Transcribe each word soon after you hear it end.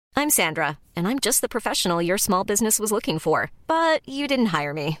I'm Sandra, and I'm just the professional your small business was looking for. But you didn't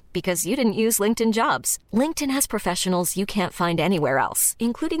hire me because you didn't use LinkedIn Jobs. LinkedIn has professionals you can't find anywhere else,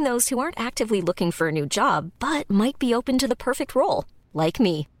 including those who aren't actively looking for a new job, but might be open to the perfect role, like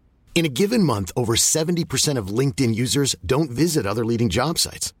me. In a given month, over 70% of LinkedIn users don't visit other leading job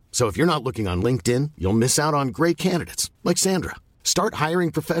sites. So if you're not looking on LinkedIn, you'll miss out on great candidates like Sandra. Start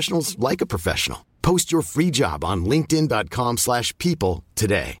hiring professionals like a professional. Post your free job on linkedin.com/people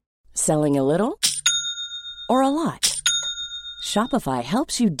today. Selling a little or a lot? Shopify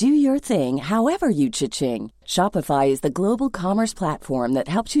helps you do your thing however you cha-ching. Shopify is the global commerce platform that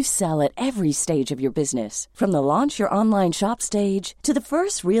helps you sell at every stage of your business. From the launch your online shop stage to the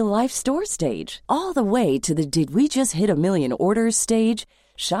first real-life store stage, all the way to the did we just hit a million orders stage.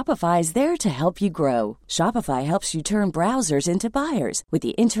 Shopify is there to help you grow. Shopify helps you turn browsers into buyers with the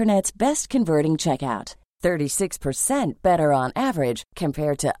internet's best converting checkout. 36% better on average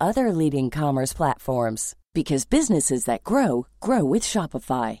compared to other leading commerce platforms. Because businesses that grow, grow with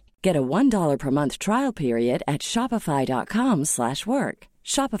Shopify. Get a $1 per month trial period at shopify.com/work.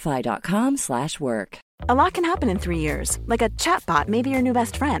 Shopify.com/work. A lot can happen in 3 years, like a chatbot may be your new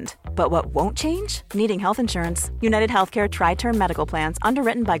best friend. But what won't change? Needing health insurance. United Healthcare Tri-Term Medical Plans,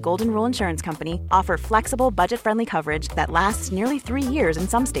 underwritten by Golden Rule Insurance Company, offer flexible, budget-friendly coverage that lasts nearly 3 years in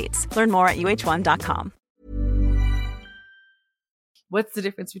some states. Learn more at uh1.com. What's the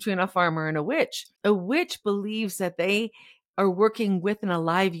difference between a farmer and a witch? A witch believes that they are working with an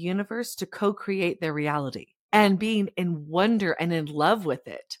alive universe to co-create their reality and being in wonder and in love with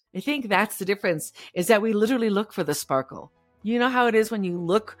it. I think that's the difference, is that we literally look for the sparkle. You know how it is when you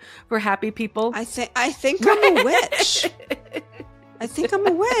look for happy people? I think I'm a witch. I think I'm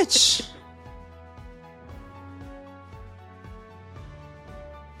a witch.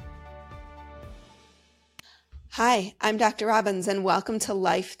 Hi, I'm Dr. Robbins, and welcome to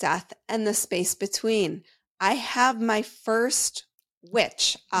Life, Death, and the Space Between. I have my first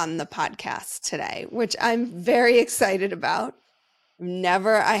witch on the podcast today, which I'm very excited about.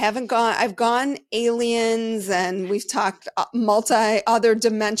 I've gone aliens, and we've talked other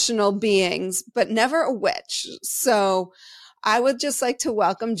dimensional beings, but never a witch. So I would just like to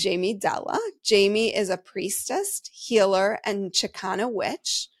welcome Jamie Della. Jamie is a priestess, healer, and Chicana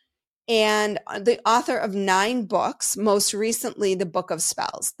witch, and the author of 9 books, most recently the Book of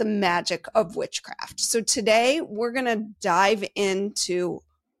Spells, The Magic of Witchcraft. So today we're going to dive into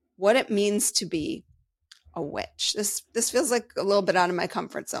what it means to be a witch. This feels like a little bit out of my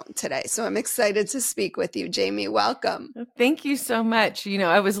comfort zone today. So I'm excited to speak with you, Jamie. Welcome. Thank you so much. You know,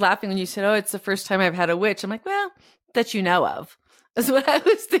 I was laughing when you said, oh, it's the first time I've had a witch. I'm like, well, that you know of. That's what I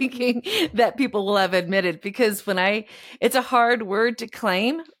was thinking that people will have admitted, because it's a hard word to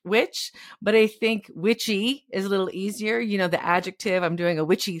claim, witch, but I think witchy is a little easier. You know, the adjective, I'm doing a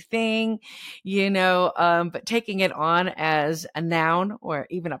witchy thing, but taking it on as a noun or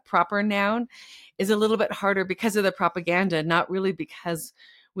even a proper noun is a little bit harder because of the propaganda, not really because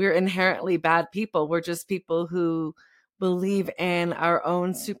we're inherently bad people. We're just people who believe in our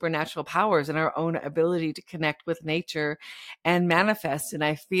own supernatural powers and our own ability to connect with nature and manifest. And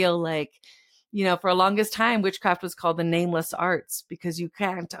I feel like, for a longest time, witchcraft was called the nameless arts, because you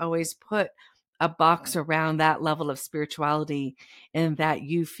can't always put a box around that level of spirituality and that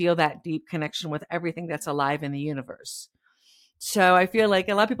you feel that deep connection with everything that's alive in the universe. So I feel like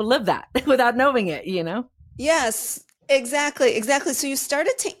a lot of people live that without knowing it, Yes, exactly. So you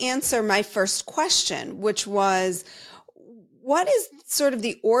started to answer my first question, which was, what is sort of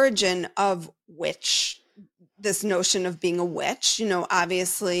the origin of witch, this notion of being a witch?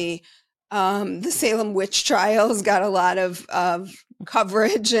 Obviously, the Salem witch trials got a lot of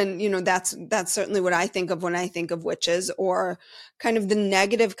coverage, and, that's certainly what I think of when I think of witches, or kind of the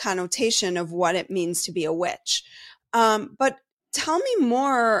negative connotation of what it means to be a witch. But tell me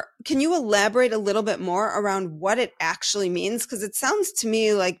more. Can you elaborate a little bit more around what it actually means? Because it sounds to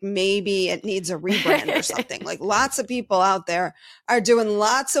me like maybe it needs a rebrand or something. Like, lots of people out there are doing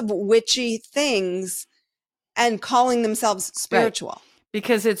lots of witchy things and calling themselves spiritual. Right.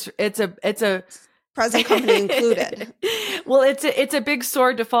 Because it's a present company included. Well, it's a big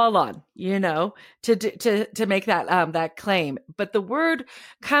sword to fall on, to make that claim. But the word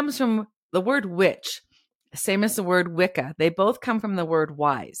comes from the word witch. Same as the word Wicca. They both come from the word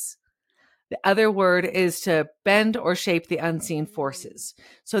wise. The other word is to bend or shape the unseen forces.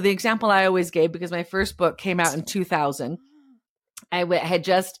 So the example I always gave, because my first book came out in 2000, I had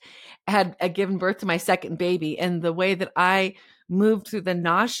just had given birth to my second baby. And the way that I moved through the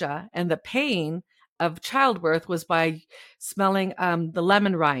nausea and the pain of childbirth was by smelling the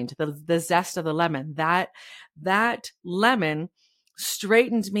lemon rind, the zest of the lemon. That lemon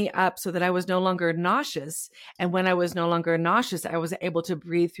straightened me up so that I was no longer nauseous. And when I was no longer nauseous, I was able to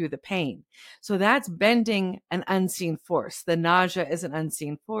breathe through the pain. So that's bending an unseen force. The nausea is an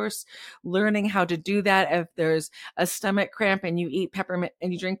unseen force. Learning how to do that. If there's a stomach cramp and you eat peppermint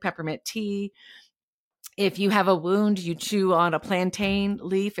and you drink peppermint tea, if you have a wound, you chew on a plantain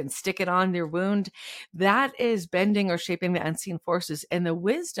leaf and stick it on your wound. That is bending or shaping the unseen forces. And the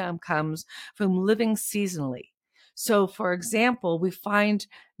wisdom comes from living seasonally. So, for example, we find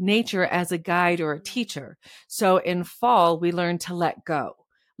nature as a guide or a teacher. So in fall, we learn to let go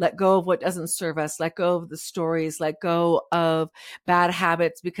of what doesn't serve us, let go of the stories, let go of bad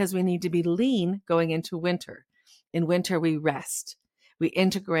habits, because we need to be lean going into winter. In winter, we rest. We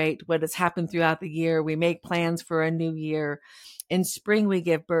integrate what has happened throughout the year. We make plans for a new year. In spring, we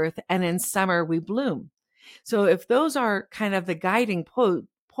give birth, and in summer, we bloom. So if those are kind of the guiding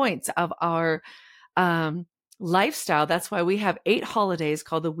points of our lifestyle, that's why we have 8 holidays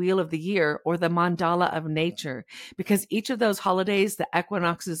called the Wheel of the Year, or the mandala of nature, because each of those holidays, the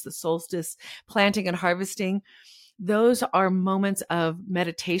equinoxes, the solstice, planting and harvesting, those are moments of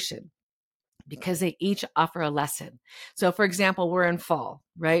meditation, because they each offer a lesson. So for example, we're in fall,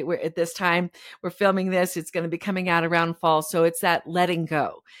 right? We're at this time, we're filming this. It's going to be coming out around fall. So it's that letting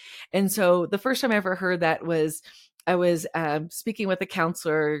go. And so the first time I ever heard that was, I was speaking with a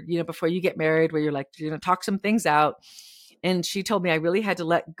counselor, before you get married, where you're like, talk some things out. And she told me I really had to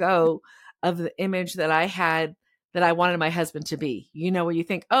let go of the image that I had, that I wanted my husband to be. Where you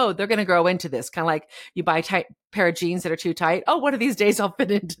think, oh, they're going to grow into this. Kind of like you buy a tight pair of jeans that are too tight. Oh, one of these days I'll fit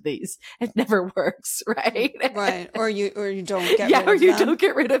into these. It never works, right? Right. Or you don't get rid of them. Or you don't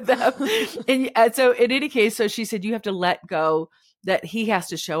get rid of them. And so in any case, so she said, you have to let go, that he has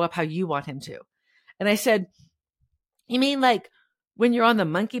to show up how you want him to. And I said, you mean like when you're on the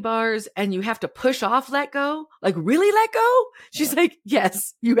monkey bars and you have to push off, let go? Like really let go? She's like,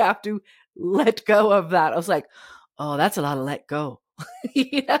 yes, you have to let go of that. I was like, oh, that's a lot of let go.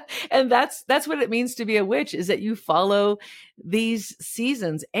 And that's what it means to be a witch, is that you follow these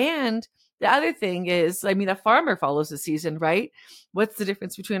seasons. And the other thing is, a farmer follows the season, right? What's the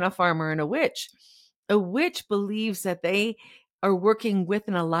difference between a farmer and a witch? A witch believes that they are working with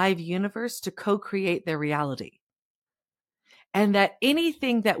an alive universe to co-create their reality. And that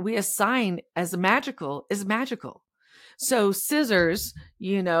anything that we assign as magical is magical. So scissors,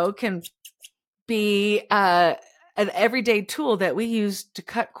 can be an everyday tool that we use to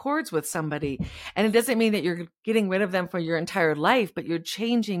cut cords with somebody. And it doesn't mean that you're getting rid of them for your entire life, but you're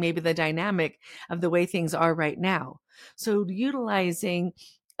changing maybe the dynamic of the way things are right now. So utilizing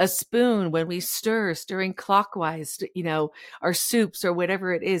a spoon when we stirring clockwise, our soups or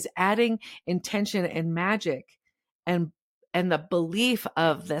whatever it is, adding intention and magic and the belief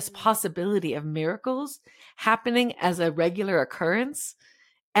of this possibility of miracles happening as a regular occurrence,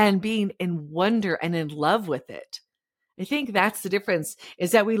 and being in wonder and in love with it. I think that's the difference,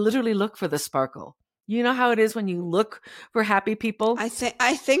 is that we literally look for the sparkle. You know how it is when you look for happy people? I think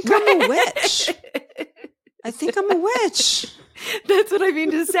I'm a witch. I think I'm a witch. That's what I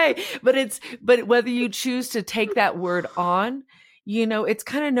mean to say. But whether you choose to take that word on, it's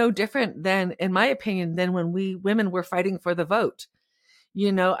kind of no different than, in my opinion, than when we women were fighting for the vote.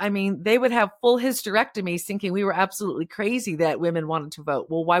 They would have full hysterectomies thinking we were absolutely crazy that women wanted to vote.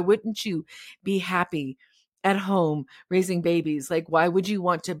 Well, why wouldn't you be happy at home raising babies? Like, why would you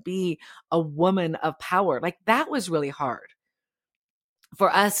want to be a woman of power? Like, that was really hard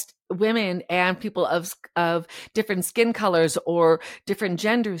for us women and people of different skin colors or different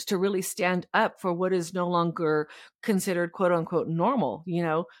genders to really stand up for what is no longer considered quote unquote normal.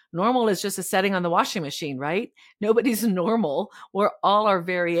 Normal is just a setting on the washing machine, right? Nobody's normal. We're all our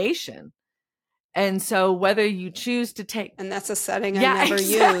variation. And so whether you choose to take, and that's a setting I never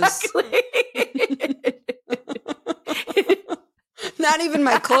use. Not even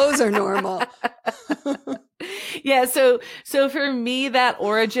my clothes are normal. Yeah. So for me, that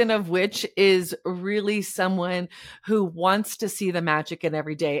origin of witch is really someone who wants to see the magic in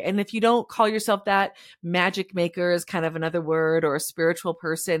every day. And if you don't call yourself that, magic maker is kind of another word, or a spiritual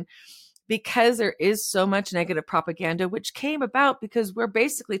person, because there is so much negative propaganda, which came about because we're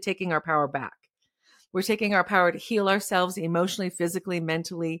basically taking our power back. We're taking our power to heal ourselves emotionally, physically,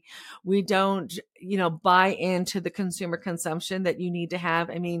 mentally. We don't, buy into the consumer consumption that you need to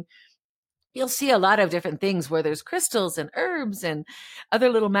have. You'll see a lot of different things where there's crystals and herbs and other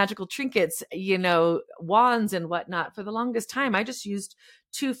little magical trinkets, wands and whatnot. For the longest time, I just used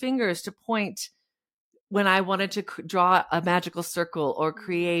 2 fingers to point when I wanted to draw a magical circle or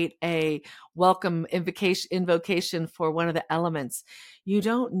create a welcome invocation for one of the elements. You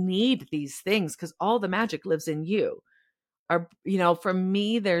don't need these things because all the magic lives in you. for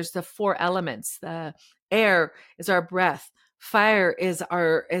me, there's the four elements. The air is our breath. Fire is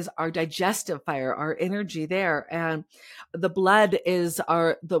our digestive fire, our energy there. And the water is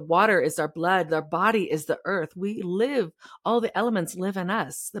our blood. Our body is the earth. All the elements live in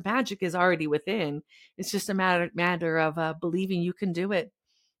us. The magic is already within. It's just a matter of believing you can do it.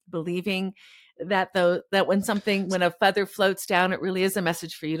 Believing that when a feather floats down, it really is a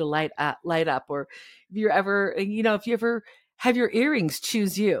message for you to light up. Or if you ever have your earrings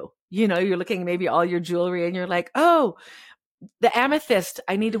choose you, you're looking at maybe all your jewelry and you're like, oh, the amethyst,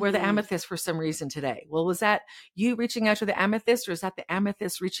 I need to wear the amethyst for some reason today. Well, was that you reaching out to the amethyst, or is that the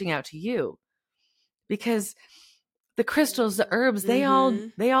amethyst reaching out to you? Because the crystals, the herbs, they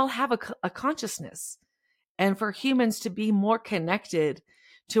all have a consciousness. And for humans to be more connected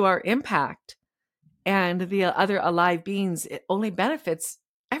to our impact and the other alive beings, it only benefits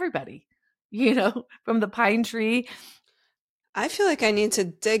everybody, from the pine tree. I feel like I need to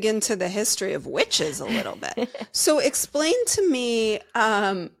dig into the history of witches a little bit. So explain to me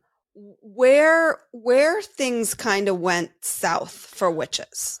where things kind of went south for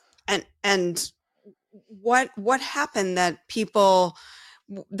witches, and what happened that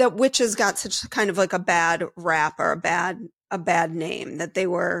witches got such kind of like a bad rap or a bad name, that they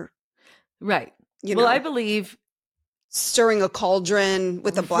were right. I believe stirring a cauldron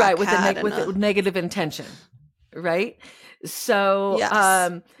with a black hat with negative intention, right? So,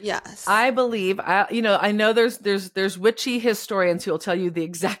 yes. I believe, I know there's witchy historians who will tell you the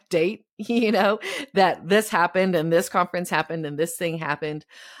exact date, that this happened and this conference happened and this thing happened.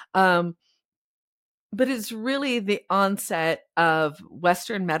 But it's really the onset of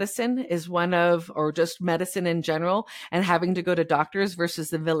Western medicine or just medicine in general, and having to go to doctors versus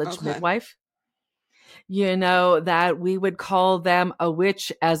the village midwife. That we would call them a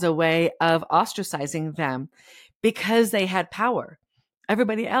witch as a way of ostracizing them because they had power.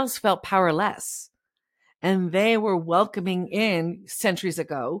 Everybody else felt powerless. And they were welcoming in, centuries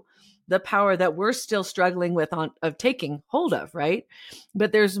ago, the power that we're still struggling with of taking hold of, right?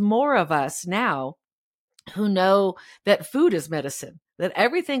 But there's more of us now who know that food is medicine, that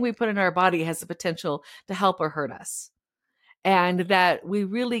everything we put in our body has the potential to help or hurt us. And that we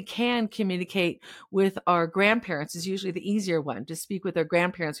really can communicate with our grandparents is usually the easier one, to speak with our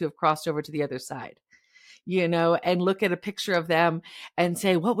grandparents who have crossed over to the other side, and look at a picture of them and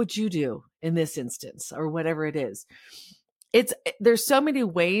say, what would you do in this instance, or whatever it is. There's so many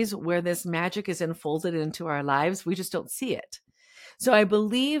ways where this magic is unfolded into our lives. We just don't see it. So I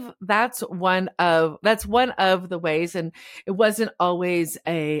believe that's one of the ways. And it wasn't always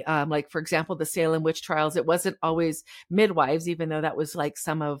like, for example, the Salem witch trials, it wasn't always midwives, even though that was like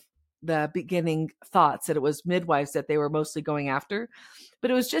some of the beginning thoughts, that it was midwives that they were mostly going after.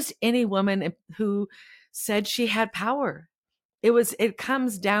 But it was just any woman who said she had power. It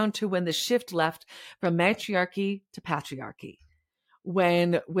comes down to when the shift left from matriarchy to patriarchy.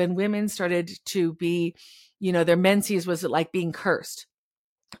 When women started to be, their menses was like being cursed.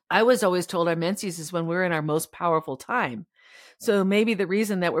 I was always told our menses is when we're in our most powerful time. So maybe the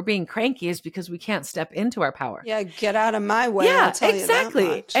reason that we're being cranky is because we can't step into our power. Yeah, get out of my way. Yeah, I'll tell exactly. You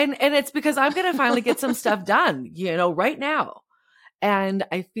that much. And it's because I'm going to finally get some stuff done, right now. And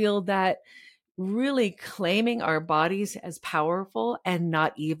I feel that really claiming our bodies as powerful and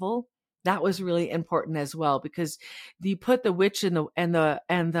not evil, that was really important as well, because you put the witch and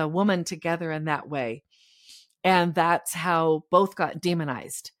the woman together in that way. And that's how both got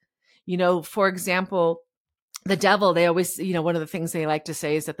demonized. For example, the devil, they always, one of the things they like to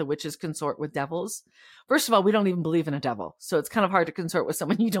say is that the witches consort with devils. First of all, we don't even believe in a devil. So it's kind of hard to consort with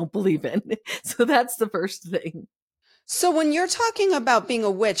someone you don't believe in. So that's the first thing. So when you're talking about being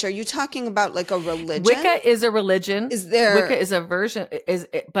a witch, are you talking about like a religion? Wicca is a religion. Wicca is a version,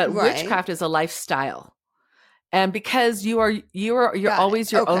 but right. Witchcraft is a lifestyle. And because you're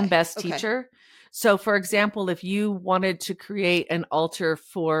always your own best teacher. So for example, if you wanted to create an altar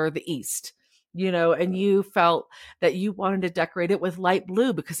for the East, and you felt that you wanted to decorate it with light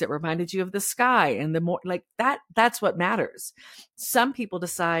blue because it reminded you of the sky, and the more like that's what matters. Some people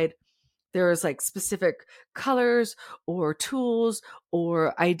decide there's like specific colors or tools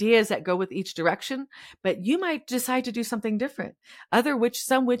or ideas that go with each direction, but you might decide to do something different.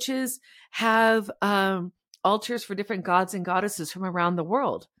 Some witches have altars for different gods and goddesses from around the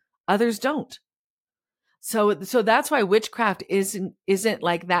world. Others don't. So that's why witchcraft isn't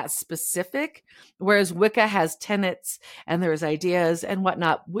like that specific, whereas Wicca has tenets and there's ideas and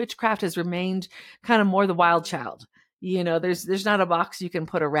whatnot. Witchcraft has remained kind of more the wild child. There's not a box you can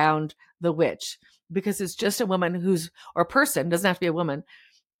put around the witch, because it's just a woman or person, doesn't have to be a woman,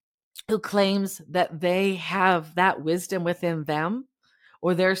 who claims that they have that wisdom within them,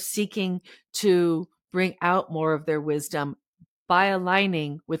 or they're seeking to bring out more of their wisdom by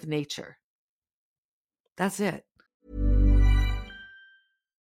aligning with nature. That's it.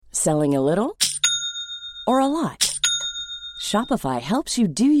 Selling a little or a lot? Shopify helps you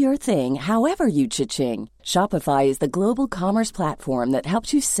do your thing however you cha-ching. Shopify is the global commerce platform that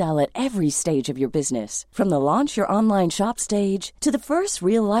helps you sell at every stage of your business. From the launch your online shop stage to the first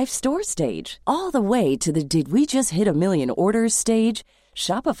real-life store stage, all the way to the did we just hit a million orders stage.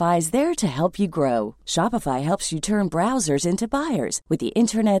 Shopify is there to help you grow. Shopify helps you turn browsers into buyers with the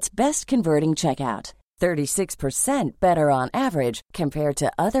internet's best converting checkout. 36% better on average compared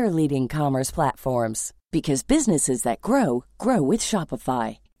to other leading commerce platforms. Because businesses that grow, grow with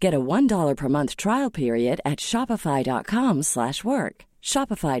Shopify. Get a $1 per month trial period at shopify.com/work.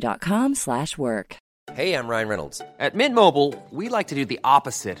 Shopify.com/work. Hey, I'm Ryan Reynolds. At Mint Mobile, we like to do the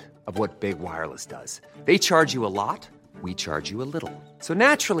opposite of what Big Wireless does. They charge you a lot, we charge you a little. So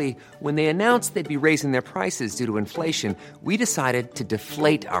naturally, when they announced they'd be raising their prices due to inflation, we decided to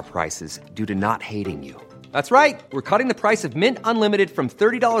deflate our prices due to not hating you. That's right. We're cutting the price of Mint Unlimited from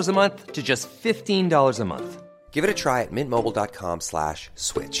 $30 a month to just $15 a month. Give it a try at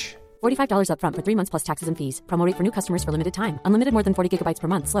mintmobile.com/switch. $45 up front for 3 months plus taxes and fees. Promo rate for new customers for limited time. Unlimited more than 40 gigabytes per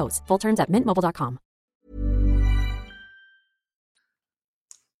month. Slows full terms at mintmobile.com.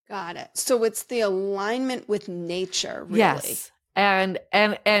 Got it. So it's the alignment with nature, really. Yes. And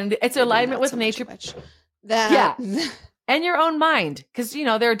it's alignment with nature. That yeah. And your own mind. Because,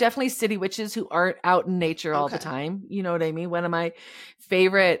 there are definitely city witches who aren't out in nature all the time. You know what I mean? One of my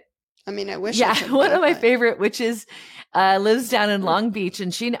favorite. I mean, I wish. Yeah. One of my favorite witches lives down in Long Beach,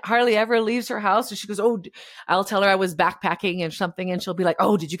 and she hardly ever leaves her house. And she goes, "Oh," I'll tell her I was backpacking and something. And she'll be like,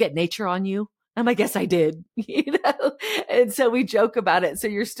 "Oh, did you get nature on you?" I'm like, "Yes, I did." And so we joke about it. So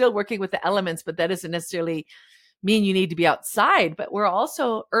you're still working with the elements, but that doesn't necessarily mean you need to be outside. But we're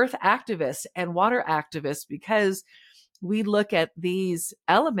also earth activists and water activists because we look at these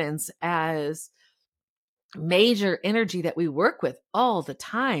elements as major energy that we work with all the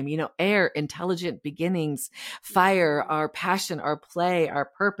time. Air, intelligent beginnings; fire, our passion, our play, our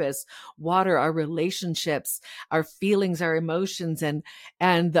purpose; water, our relationships, our feelings, our emotions; and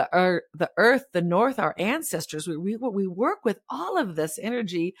the earth, the north, our ancestors. We work with all of this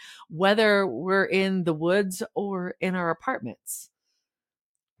energy, whether we're in the woods or in our apartments.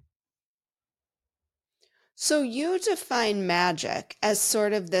 So you define magic as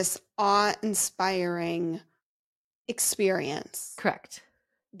sort of this awe-inspiring experience. Correct.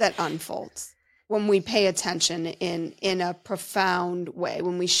 That unfolds when we pay attention in a profound way,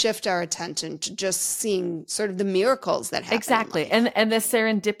 when we shift our attention to just seeing sort of the miracles that happen. Exactly. And the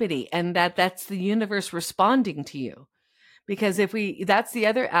serendipity, and that's the universe responding to you. Because that's the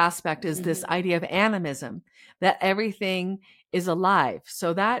other aspect, is this idea of animism, that everything is alive.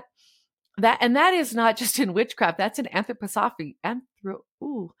 So that is not just in witchcraft. That's in anthroposophy. That's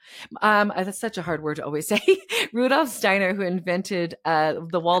such a hard word to always say. Rudolf Steiner, who invented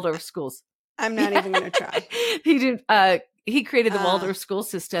the Waldorf schools. I'm not even going to try. He created the Waldorf school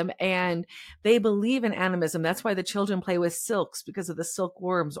system, and they believe in animism. That's why the children play with silks, because of the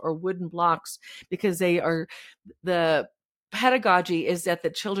silkworms, or wooden blocks, because the pedagogy is that the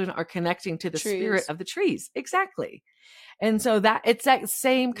children are connecting to the spirit of the trees. Exactly. And so that it's that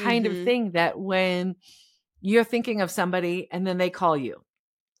same kind of thing, that when you're thinking of somebody and then they call you,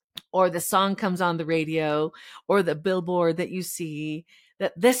 or the song comes on the radio, or the billboard that you see,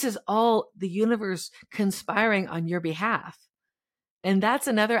 that this is all the universe conspiring on your behalf. And that's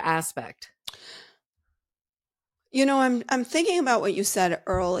another aspect. I'm thinking about what you said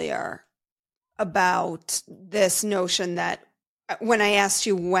earlier about this notion that when I asked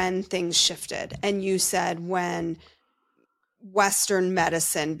you when things shifted, and you said when Western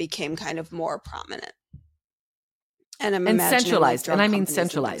medicine became kind of more prominent. And I'm imagining centralized. Like and I mean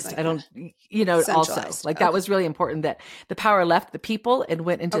centralized. Like I don't, also like that was really important, that the power left the people and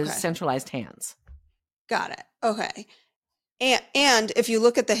went into centralized hands. Got it. Okay. And if you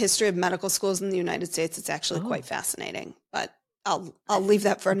look at the history of medical schools in the United States, it's actually quite fascinating, but I'll leave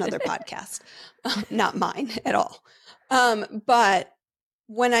that for another podcast. Not mine at all. But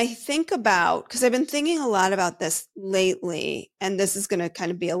when I think about, because I've been thinking a lot about this lately, and this is going to kind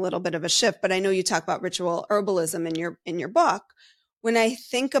of be a little bit of a shift, but I know you talk about ritual herbalism in your book. When I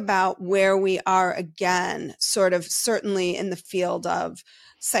think about where we are again, sort of certainly in the field of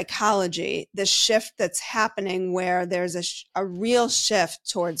psychology, the shift that's happening where there's a real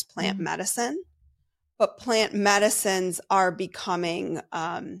shift towards plant medicine, but plant medicines are becoming,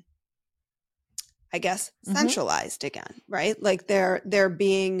 I guess, centralized again, right? Like they're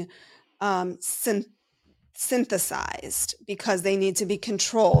being synthesized because they need to be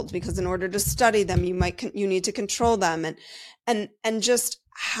controlled, because in order to study them, you need to control them, and just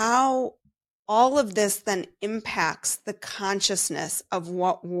how all of this then impacts the consciousness of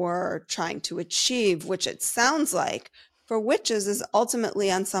what we're trying to achieve, which it sounds like for witches is ultimately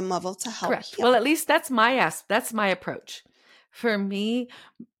on some level to help Correct. heal. Well, at least that's my approach. For me,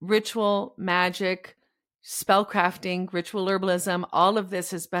 ritual, magic, spellcrafting, ritual herbalism, all of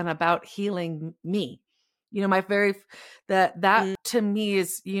this has been about healing me. You know, that to me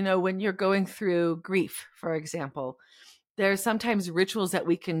is, you know, when you're going through grief, for example, there are sometimes rituals that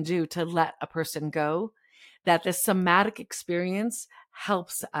we can do to let a person go, that the somatic experience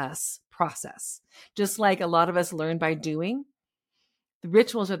helps us process. Just like a lot of us learn by doing, the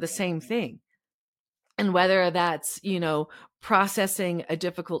rituals are the same thing. And whether that's, you know, processing a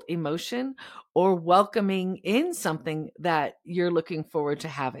difficult emotion or welcoming in something that you're looking forward to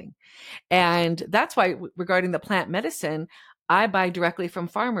having. And that's why regarding the plant medicine, I buy directly from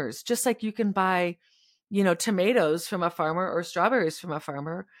farmers, just like you can buy, you know, tomatoes from a farmer or strawberries from a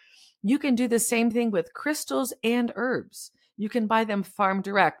farmer. You can do the same thing with crystals and herbs. You can buy them farm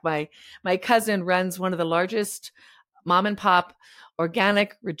direct. My cousin runs one of the largest mom and pop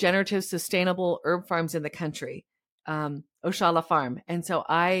organic, regenerative, sustainable herb farms in the country, Oshala Farm. And so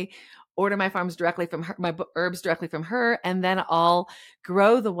I order my farms directly from her, my herbs directly from her, and then I'll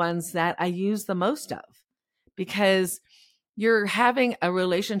grow the ones that I use the most of, because you're having a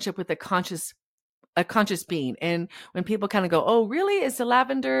relationship with a conscious being. And when people kind of go, oh, really? Is the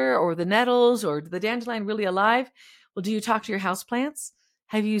lavender or the nettles or the dandelion really alive? Well, do you talk to your houseplants?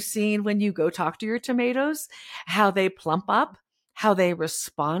 Have you seen when you go talk to your tomatoes, how they plump up, how they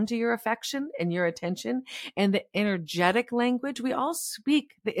respond to your affection and your attention and the energetic language? We all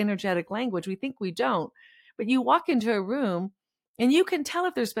speak the energetic language. We think we don't, but you walk into a room and you can tell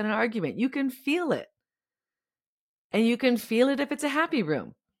if there's been an argument. You can feel it. And you can feel it if it's a happy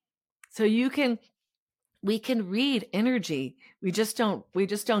room. So we can read energy. We just don't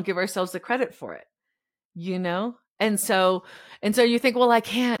give ourselves the credit for it, you know? And so you think, well, I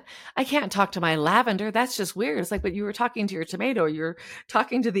can't talk to my lavender. That's just weird. It's like, but you were talking to your tomato, or you're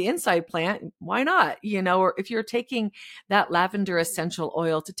talking to the inside plant. Why not? You know, or if you're taking that lavender essential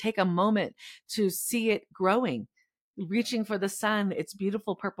oil, to take a moment to see it growing, reaching for the sun, its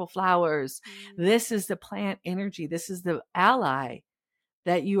beautiful purple flowers. This is the plant energy. This is the ally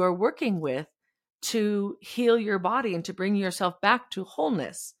that you are working with to heal your body and to bring yourself back to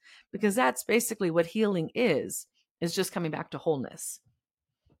wholeness, because that's basically what healing is just coming back to wholeness.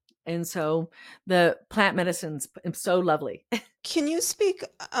 And so the plant medicine's so lovely. Can you speak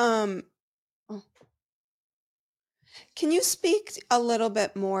a little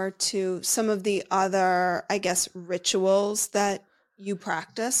bit more to some of the other, I guess, rituals that you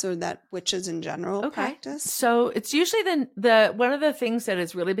practice, or that witches in general practice? So it's usually the one of the things that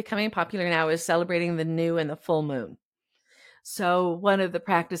is really becoming popular now is celebrating the new and the full moon. So one of the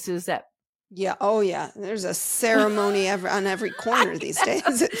practices that there's a ceremony on every corner these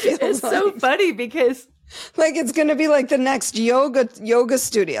days. It feels so funny, because like it's going to be like the next yoga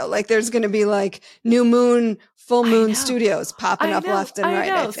studio. Like there's going to be like new moon, full moon studios popping up left and right.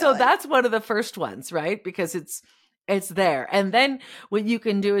 I feel like. That's one of the first ones, right? Because it's there. And then what you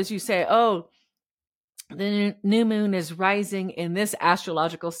can do is you say, oh, the new moon is rising in this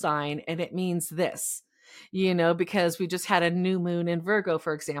astrological sign, and it means this. You know, because we just had a new moon in Virgo,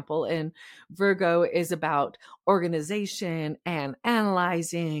 for example, and Virgo is about organization and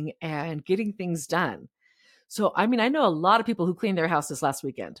analyzing and getting things done. So, I mean, I know a lot of people who cleaned their houses last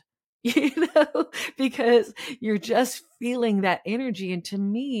weekend, you know, because you're just feeling that energy. And to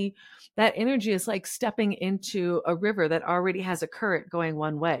me, that energy is like stepping into a river that already has a current going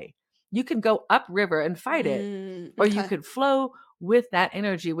one way. You can go upriver and fight it, or you could flow with that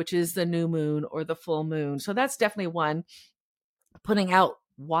energy, which is the new moon or the full moon. So that's definitely one. Putting out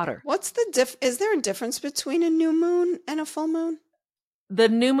water. What's the is there a difference between a new moon and a full moon? The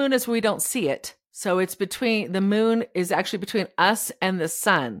new moon is where we don't see it. So it's the moon is actually between us and the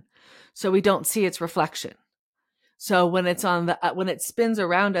sun. So we don't see its reflection. So when it's when it spins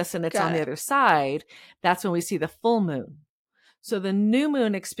around us and it's on the other side, that's when we see the full moon. So the new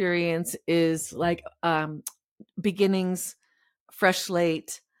moon experience is like beginnings, fresh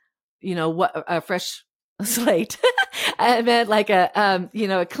slate, you know, a fresh slate. I meant like a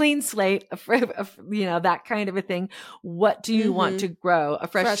clean slate, that kind of a thing. What do you want to grow? A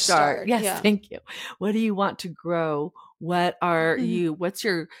fresh start. Yes. Thank you. What do you want to grow? What are what's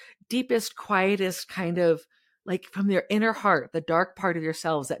your deepest, quietest kind of like from their inner heart, the dark part of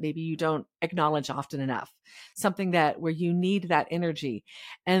yourselves that maybe you don't acknowledge often enough, something that where you need that energy.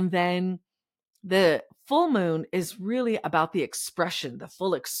 And then the full moon is really about the expression, the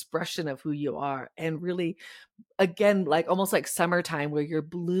full expression of who you are. And really, again, like almost like summertime where you're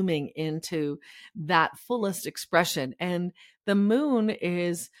blooming into that fullest expression. And the moon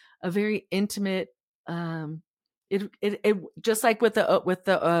is a very intimate, it just like with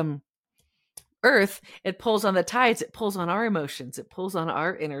the earth, it pulls on the tides, it pulls on our emotions, it pulls on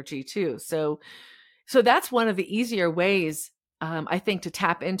our energy too. So that's one of the easier ways, I think, to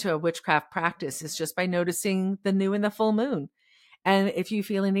tap into a witchcraft practice is just by noticing the new and the full moon. And if you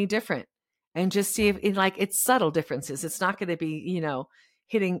feel any different, and just see if it's subtle differences. It's not going to be,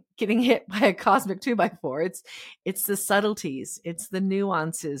 getting hit by a cosmic 2x4. It's the subtleties, it's the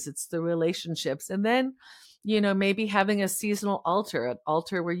nuances, it's the relationships. And then, maybe having a seasonal altar, an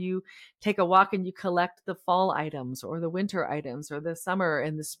altar where you take a walk and you collect the fall items or the winter items or the summer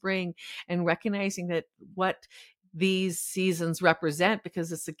and the spring, and recognizing that what these seasons represent, because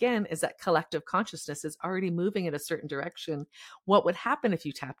this again is that collective consciousness is already moving in a certain direction. What would happen if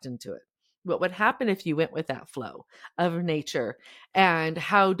you tapped into it? What would happen if you went with that flow of nature? And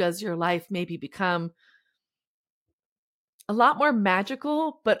how does your life maybe become a lot more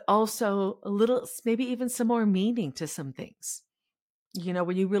magical, but also a little, maybe even some more meaning to some things?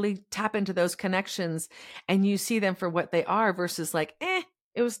 When you really tap into those connections and you see them for what they are versus like,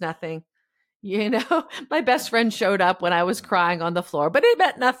 it was nothing. My best friend showed up when I was crying on the floor, but it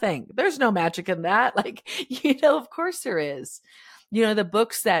meant nothing. There's no magic in that. Of course there is. The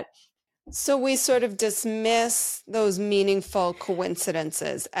books that. So we sort of dismiss those meaningful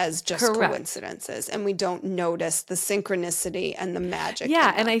coincidences as just Correct. coincidences, and we don't notice the synchronicity and the magic.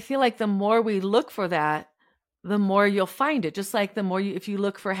 Yeah. And I feel like the more we look for that, the more you'll find it. Just like the more if you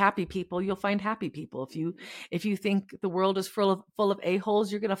look for happy people, you'll find happy people. If you think the world is full of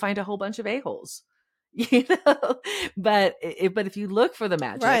a-holes, you're going to find a whole bunch of a-holes, but if you look for the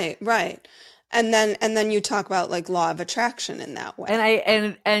magic. Right. And then you talk about like law of attraction in that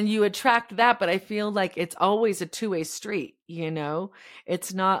way. And you attract that, but I feel like it's always a two-way street.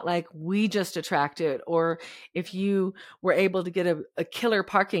 It's not like we just attract it, or if you were able to get a killer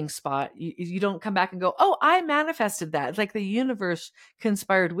parking spot, you don't come back and go, oh, I manifested that. It's like the universe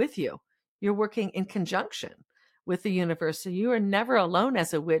conspired with you. You're working in conjunction with the universe. So you are never alone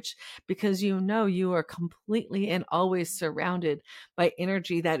as a witch, because you are completely and always surrounded by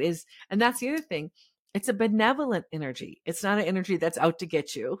energy that is, and that's the other thing, it's a benevolent energy. It's not an energy that's out to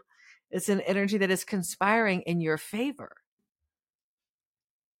get you. It's an energy that is conspiring in your favor.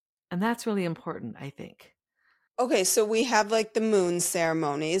 And that's really important, I think. Okay, so we have like the moon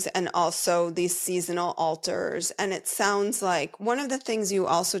ceremonies and also these seasonal altars. And it sounds like one of the things you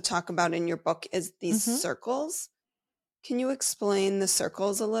also talk about in your book is these circles. Can you explain the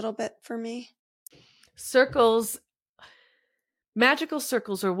circles a little bit for me? Magical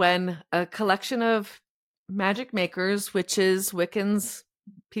circles are when a collection of magic makers, witches, Wiccans,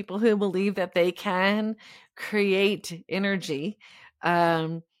 people who believe that they can create energy,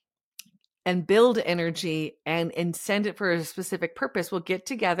 and build energy and send it for a specific purpose, will get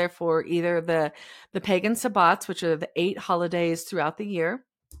together for either the pagan sabbats, which are the 8 holidays throughout the year,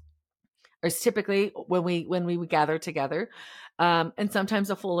 or typically when we would gather together, and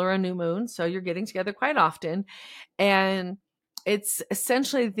sometimes a full or a new moon. So you're getting together quite often. And it's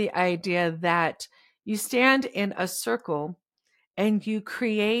essentially the idea that you stand in a circle and you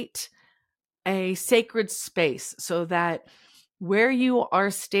create a sacred space, so that where you are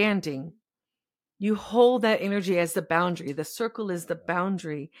standing, you hold that energy as the boundary. The circle is the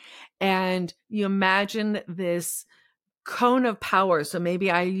boundary. And you imagine this cone of power. So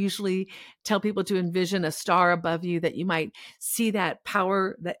maybe I usually tell people to envision a star above you that you might see that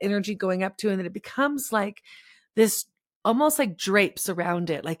power, that energy going up to, and then it becomes like this, almost like drapes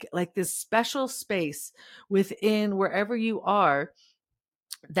around it, like this special space within wherever you are,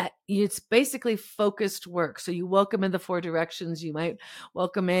 that it's basically focused work. So you welcome in the 4 directions. You might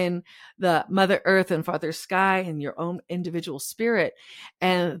welcome in the Mother Earth and Father Sky and your own individual spirit.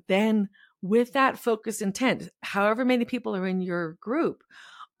 And then with that focus intent, however many people are in your group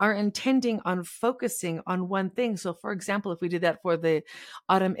are intending on focusing on one thing. So for example, if we did that for the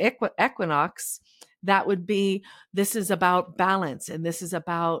autumn equinox, that would be, this is about balance, and this is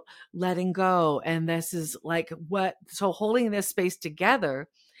about letting go. And this is like so holding this space together,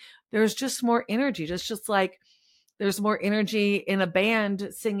 there's just more energy. Just like there's more energy in a band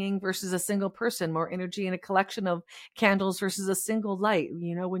singing versus a single person, more energy in a collection of candles versus a single light.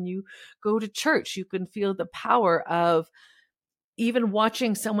 When you go to church, you can feel the power of even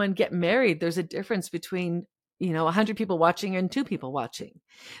watching someone get married. There's a difference between, 100 people watching and 2 people watching.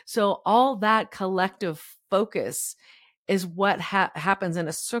 So all that collective focus is what happens in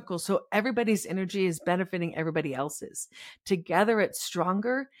a circle. So everybody's energy is benefiting everybody else's. Together it's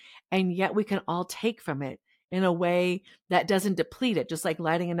stronger, and yet we can all take from it in a way that doesn't deplete it. Just like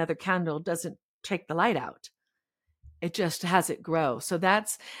lighting another candle doesn't take the light out. It just has it grow. So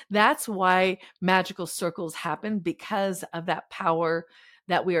that's why magical circles happen, because of that power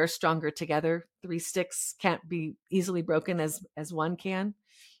that we are stronger together. 3 sticks can't be easily broken as one can,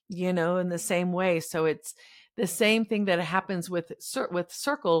 in the same way. So it's the same thing that happens with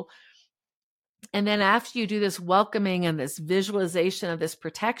circle. And then after you do this welcoming and this visualization of this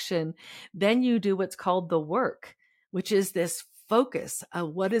protection, then you do what's called the work, which is this focus of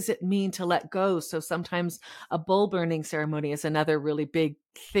what does it mean to let go. So sometimes a bowl burning ceremony is another really big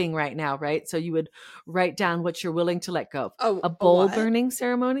thing right now, right? So you would write down what you're willing to let go. Oh, a bowl what? burning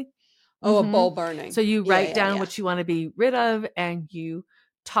ceremony. Oh, a bowl burning. So you write down what you want to be rid of, and you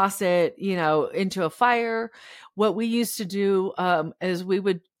toss it, into a fire. What we used to do is we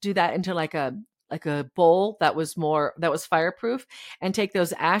would do that into like a bowl that was fireproof, and take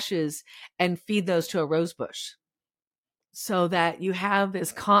those ashes and feed those to a rose bush, so that you have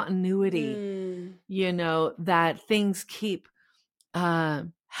this continuity, that things keep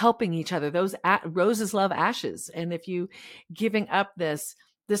helping each other. Those roses love ashes. And if you giving up this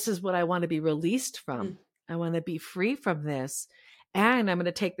is what I want to be released from. I want to be free from this. And I'm going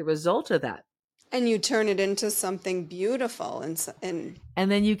to take the result of that. And you turn it into something beautiful. And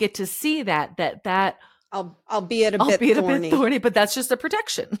then you get to see that albeit a bit thorny, but that's just a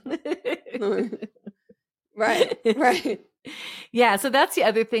protection. Right. Yeah. So that's the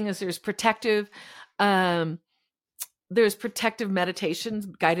other thing, is there's protective meditations,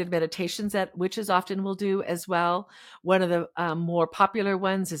 guided meditations that witches often will do as well. One of the more popular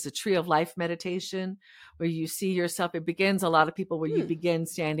ones is a tree of life meditation, where you see yourself. It begins, a lot of people, where you begin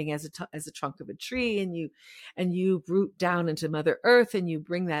standing as a trunk of a tree, and you root down into Mother Earth, and you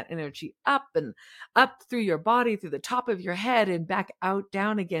bring that energy up and up through your body, through the top of your head, and back out,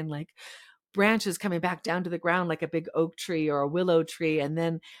 down again, like branches coming back down to the ground, like a big oak tree or a willow tree. And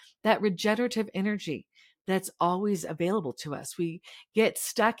then that regenerative energy that's always available to us. We get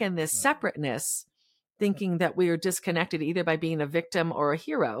stuck in this separateness, thinking that we are disconnected either by being a victim or a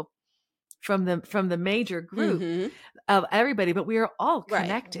hero from the major group of everybody, but we are all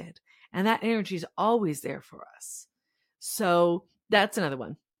connected, right. And that energy is always there for us. So that's another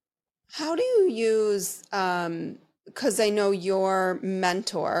one. How do you use, because I know your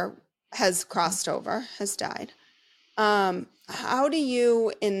mentor has crossed over, has died. How do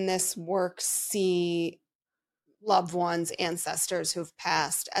you in this work see loved ones, ancestors who've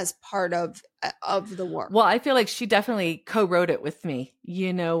passed as part of the work? Well, I feel like she definitely co-wrote it with me,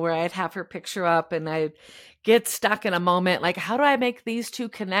 where I'd have her picture up and I'd get stuck in a moment, like, how do I make these two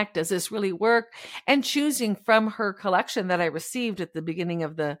connect? Does this really work? And choosing from her collection that I received at the beginning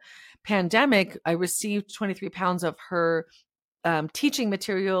of the pandemic, I received 23 pounds of her teaching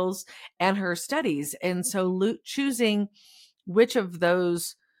materials and her studies. And so choosing which of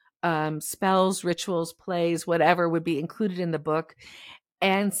those spells, rituals, plays, whatever would be included in the book,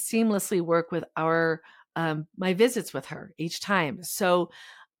 and seamlessly work with my visits with her each time. So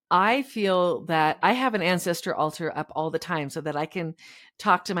I feel that I have an ancestor altar up all the time, so that I can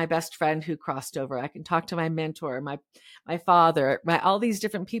talk to my best friend who crossed over. I can talk to my mentor, my father, all these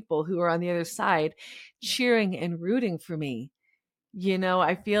different people who are on the other side cheering and rooting for me.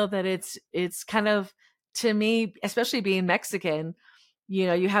 I feel that it's kind of, to me, especially being Mexican,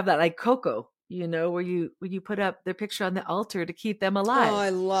 you have that like Coco, where you put up their picture on the altar to keep them alive. Oh, I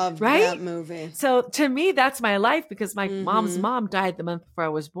love right? that movie. So to me, that's my life, because my mom's mom died the month before I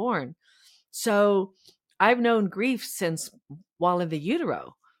was born. So I've known grief since while in the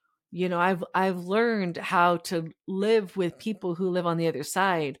utero. I've learned how to live with people who live on the other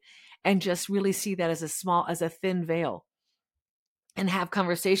side, and just really see that as a thin veil, and have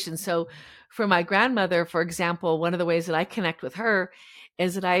conversations. So for my grandmother, for example, one of the ways that I connect with her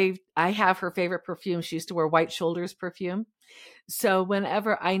is that I have her favorite perfume. She used to wear White Shoulders perfume. So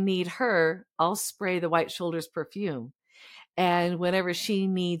whenever I need her, I'll spray the White Shoulders perfume. And whenever she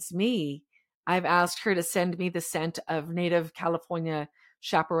needs me, I've asked her to send me the scent of native California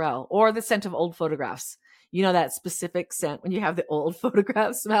chaparral, or the scent of old photographs. That specific scent when you have the old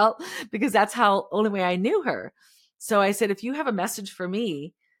photograph smell, because that's how only way I knew her. So I said, if you have a message for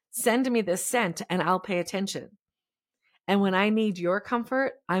me, send me this scent and I'll pay attention. And when I need your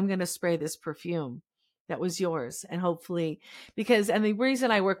comfort, I'm going to spray this perfume that was yours. And hopefully, and the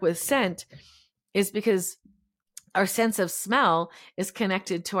reason I work with scent is because our sense of smell is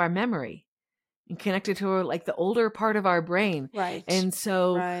connected to our memory. and connected to like the older part of our brain. Right. And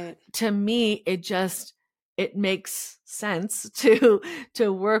so Right. to me, it makes sense to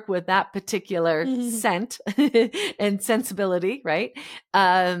work with that particular scent and sensibility, right?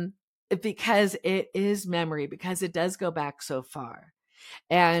 Because it is memory, because it does go back so far.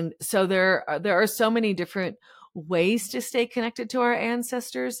 And so there are so many different ways to stay connected to our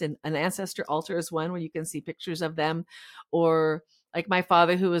ancestors, and an ancestor altar is one where you can see pictures of them. Or like my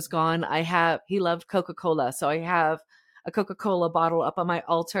father who is gone, he loved Coca-Cola. So I have a Coca-Cola bottle up on my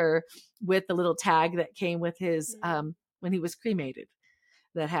altar with the little tag that came with his, when he was cremated,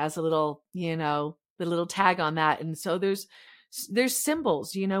 that has a little, the little tag on that. And so there's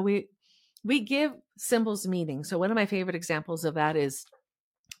symbols, we give symbols meaning. So one of my favorite examples of that is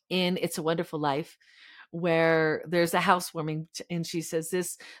in It's a Wonderful Life, where there's a housewarming and she says,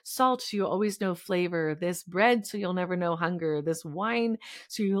 this salt, so you'll always know flavor, this bread, so you'll never know hunger, this wine,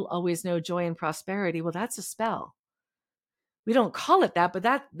 so you'll always know joy and prosperity. Well, that's a spell. We don't call it that, but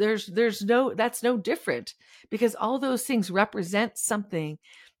that's no different, because all those things represent something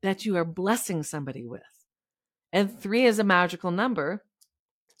that you are blessing somebody with. And 3 is a magical number.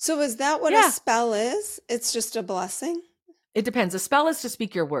 So is that what a spell is? It's just a blessing? It depends. A spell is to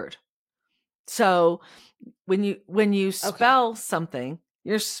speak your word. So when you spell something,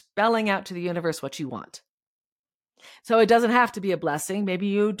 you're spelling out to the universe what you want. So it doesn't have to be a blessing. Maybe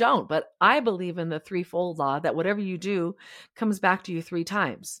you don't, but I believe in the threefold law that whatever you do comes back to you 3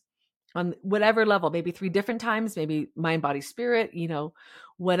 times on whatever level, maybe 3 different times, maybe mind, body, spirit,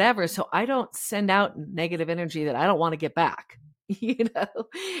 whatever. So I don't send out negative energy that I don't want to get back,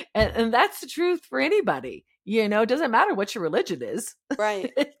 and that's the truth for anybody. It doesn't matter what your religion is.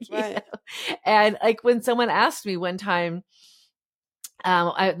 Right. Right. And like when someone asked me one time,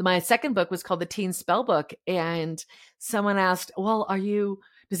 my second book was called The Teen Spell Book. And someone asked, well,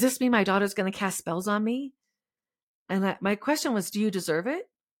 does this mean my daughter's going to cast spells on me? And my question was, do you deserve it?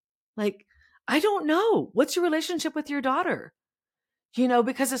 Like, I don't know. What's your relationship with your daughter?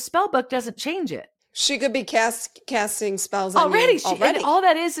 Because a spell book doesn't change it. She could be casting spells on already. you already. And all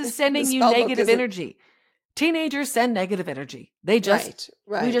that is sending you negative energy. Teenagers send negative energy. They just,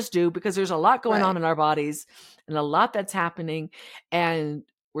 we just do, because there's a lot going on in our bodies and a lot that's happening, and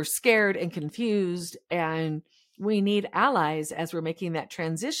we're scared and confused, and we need allies as we're making that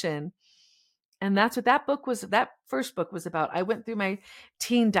transition. And that's what that first book was about. I went through my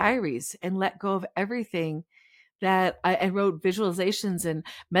teen diaries and let go of everything that I wrote, visualizations and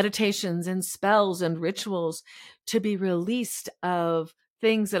meditations and spells and rituals to be released of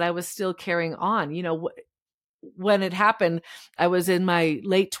things that I was still carrying on. When it happened, I was in my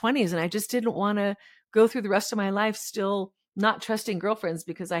late 20s, and I just didn't want to go through the rest of my life still not trusting girlfriends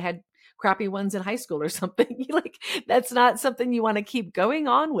because I had crappy ones in high school or something. Like, that's not something you want to keep going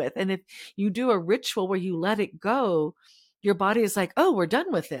on with. And if you do a ritual where you let it go, your body is like, oh, we're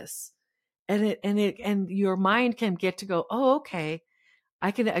done with this. And your mind can get to go, oh, okay,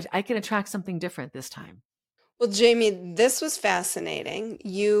 I can attract something different this time. Well, Jamie, this was fascinating.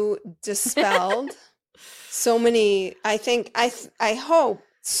 You dispelled so many, I hope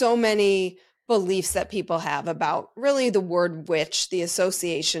so many beliefs that people have about really the word witch, the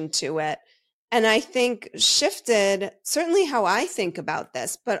association to it. And I think shifted certainly how I think about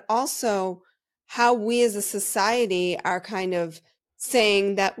this, but also how we as a society are kind of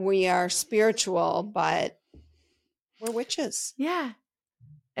saying that we are spiritual, but we're witches. Yeah.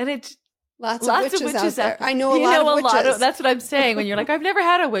 And it's lots of witches out there. I know a lot of witches. That's what I'm saying. When you're like, I've never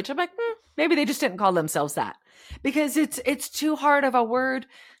had a witch. I'm like, maybe they just didn't call themselves that, because it's too hard of a word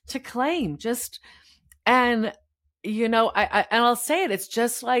to claim. I'll say it. It's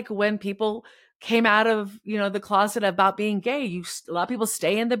just like when people came out of, the closet about being gay. A lot of people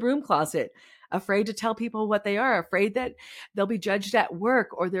stay in the broom closet, afraid to tell people what they are, afraid that they'll be judged at work,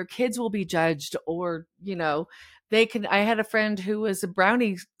 or their kids will be judged, or, I had a friend who was a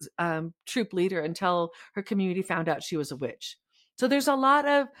brownie troop leader until her community found out she was a witch. So there's a lot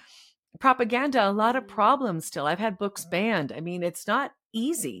of propaganda, a lot of problems still. I've had books banned. I mean, it's not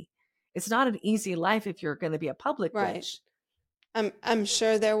easy. It's not an easy life if you're going to be a public witch. I'm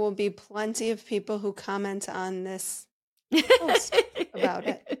sure there will be plenty of people who comment on this post about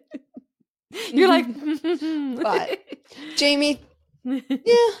it. You're like, but Jamie,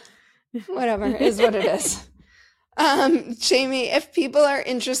 yeah, whatever is what it is. Jamie, if people are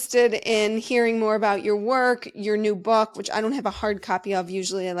interested in hearing more about your work, your new book, which I don't have a hard copy of,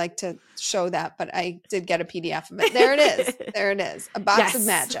 usually I like to show that, but I did get a PDF of it. There it is. There it is. A Box of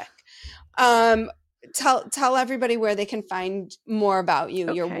Magic. tell everybody where they can find more about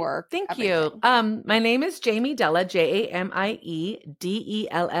you, your work. Thank everything. you. My name is Jamie Della,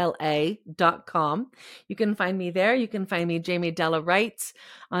 JamieDella.com. You can find me there. You can find me Jamie Della Writes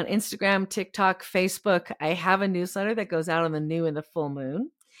on Instagram, TikTok, Facebook. I have a newsletter that goes out on the new and the full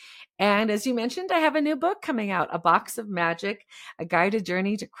moon. And as you mentioned, I have a new book coming out, A Box of Magic, a guided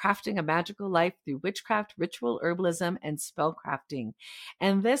journey to crafting a magical life through witchcraft, ritual herbalism, and spellcrafting.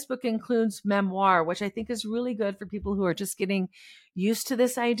 And this book includes memoir, which I think is really good for people who are just getting used to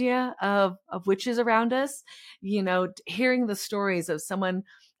this idea of witches around us. You know, hearing the stories of someone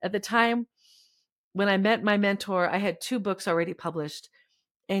at the time when I met my mentor, I had 2 books already published.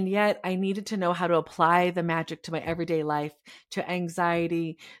 And yet I needed to know how to apply the magic to my everyday life, to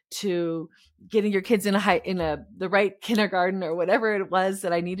anxiety, to getting your kids in the right kindergarten or whatever it was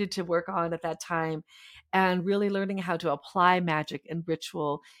that I needed to work on at that time, and really learning how to apply magic and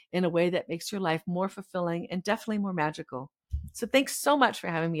ritual in a way that makes your life more fulfilling and definitely more magical. So thanks so much for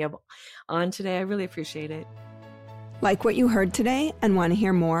having me on today. I really appreciate it. Like what you heard today and want to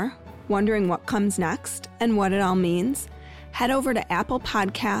hear more? Wondering what comes next and what it all means? Head over to Apple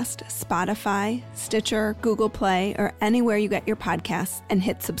Podcast, Spotify, Stitcher, Google Play, or anywhere you get your podcasts and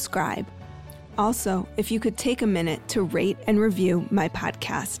hit subscribe. Also, if you could take a minute to rate and review my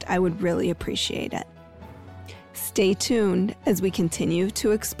podcast, I would really appreciate it. Stay tuned as we continue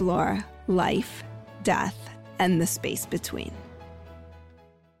to explore life, death, and the space between.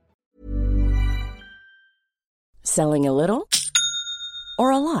 Selling a little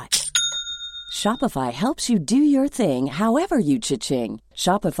or a lot? Shopify helps you do your thing however you cha-ching.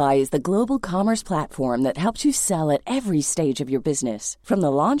 Shopify is the global commerce platform that helps you sell at every stage of your business. From the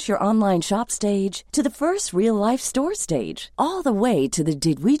launch your online shop stage to the first real-life store stage, all the way to the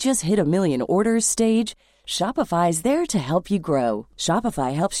did we just hit a million orders stage. Shopify's there to help you grow.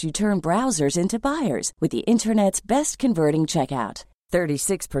 Shopify helps you turn browsers into buyers with the internet's best converting checkout.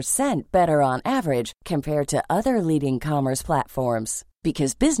 36% better on average compared to other leading commerce platforms.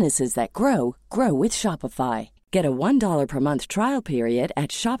 Because businesses that grow, grow with Shopify. Get a $1 per month trial period at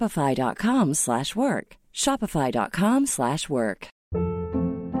shopify.com/work. Shopify.com/work.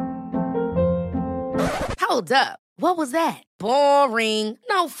 Hold up. What was that? Boring.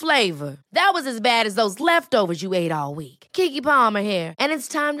 No flavor. That was as bad as those leftovers you ate all week. Keke Palmer here. And it's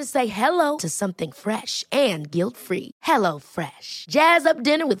time to say hello to something fresh and guilt-free. Hello Fresh. Jazz up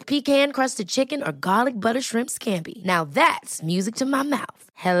dinner with pecan-crusted chicken or garlic butter shrimp scampi. Now that's music to my mouth.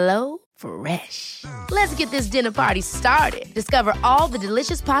 Hello Fresh. Let's get this dinner party started. Discover all the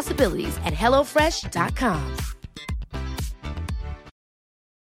delicious possibilities at HelloFresh.com.